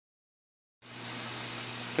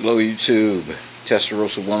Hello YouTube,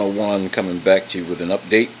 Testarossa 101 coming back to you with an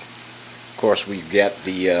update. Of course, we've got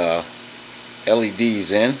the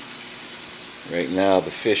LEDs in. Right now the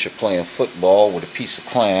fish are playing football with a piece of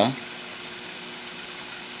clam.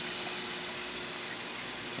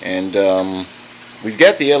 And we've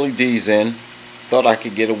got the LEDs in. Thought I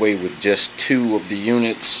could get away with just 2 of the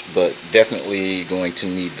units, but definitely going to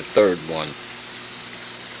need the 3rd one.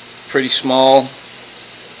 Pretty small.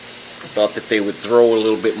 Thought that they would throw a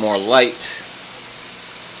little bit more light,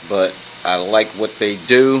 but I like what they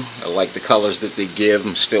do. I like the colors that they give.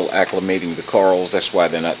 I'm still acclimating the corals. That's why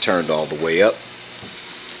they're not turned all the way up.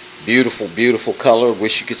 Beautiful, beautiful color.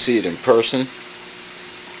 Wish you could see it in person.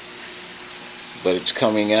 But it's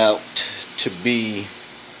coming out to be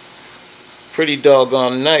pretty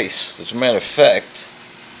doggone nice. As a matter of fact,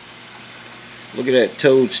 look at that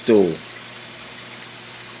toadstool.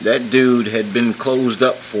 That dude had been closed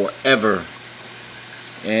up forever.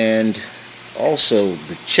 And also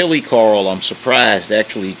the chili coral, I'm surprised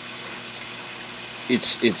actually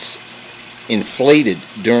it's inflated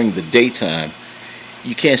during the daytime.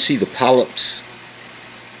 You can't see the polyps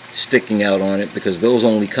sticking out on it because those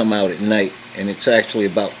only come out at night, and it's actually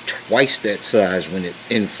about twice that size when it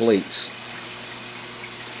inflates.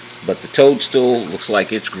 But the toadstool looks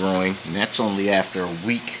like it's growing, and that's only after a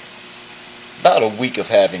week. About a week of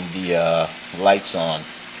having the lights on.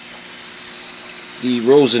 The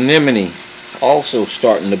rose anemone also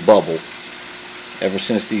starting to bubble ever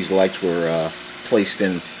since these lights were placed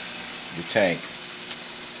in the tank.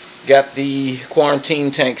 Got the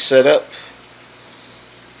quarantine tank set up,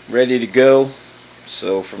 ready to go.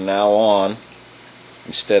 So from now on,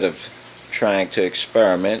 instead of trying to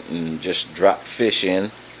experiment and just drop fish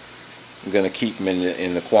in, I'm going to keep them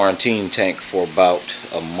in the quarantine tank for about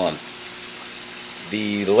a month.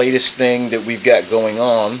 The latest thing that we've got going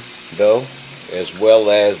on, though, as well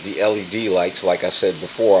as the LED lights, like I said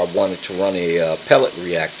before, I wanted to run a pellet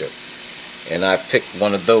reactor. And I picked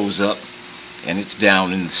one of those up, and it's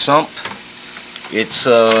down in the sump. It's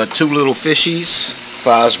 2 little fishies,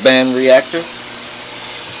 Phosban Reactor.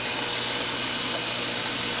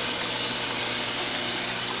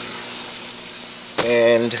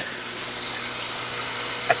 And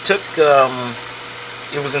I took,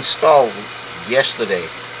 it was installed yesterday.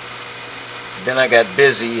 Then I got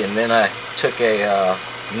busy, and then I took a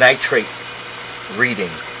nitrate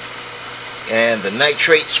reading, and the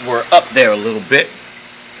nitrates were up there a little bit.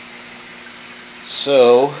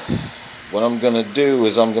 So what I'm gonna do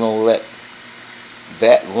is I'm gonna let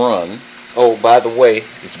that run. Oh, by the way,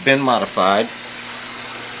 it's been modified.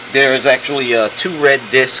 There is actually 2 red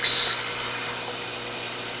discs,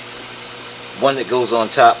 one that goes on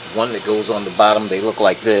top, one that goes on the bottom. They look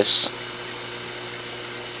like this.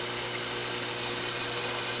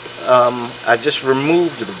 I just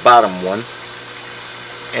removed the bottom one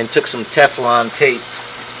and took some Teflon tape,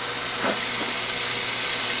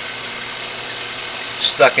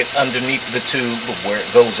 stuck it underneath the tube where it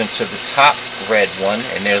goes into the top red one,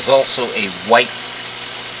 and there's also a white,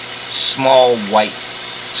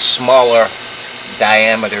 smaller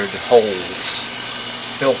diametered holes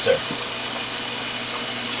filter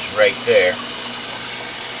right there,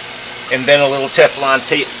 and then a little Teflon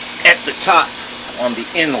tape at the top on the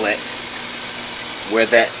inlet where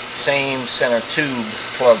that same center tube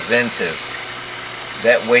plugs into.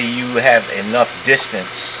 That way you have enough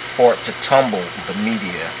distance for it to tumble the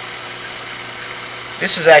media.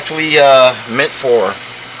 This is actually meant for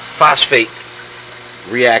phosphate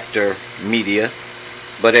reactor media,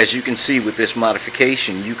 but as you can see with this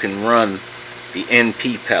modification, you can run the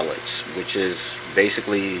NP pellets, which is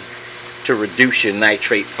basically to reduce your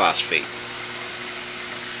nitrate phosphate.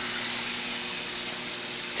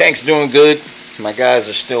 Tank's doing good. My guys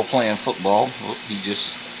are still playing football. Oh, he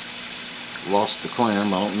just lost the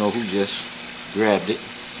clam. I don't know who just grabbed it.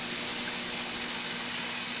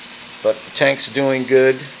 But the tank's doing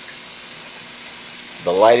good.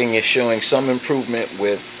 The lighting is showing some improvement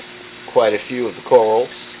with quite a few of the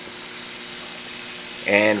corals.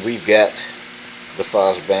 And we've got the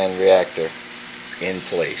Phosban reactor in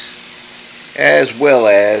place, as well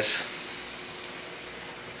as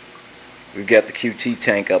we've got the QT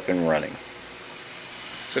tank up and running.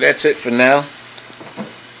 So that's it for now.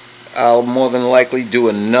 I'll more than likely do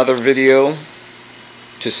another video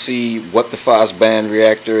to see what the Phosban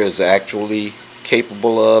reactor is actually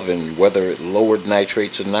capable of and whether it lowered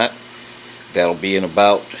nitrates or not. That'll be in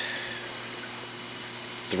about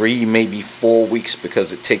 3, maybe 4 weeks,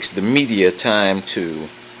 because it takes the media time to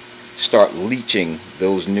start leaching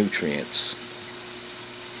those nutrients.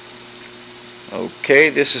 Okay,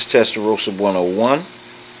 this is Testarossa 101.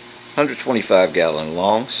 125 gallon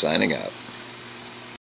long, signing out.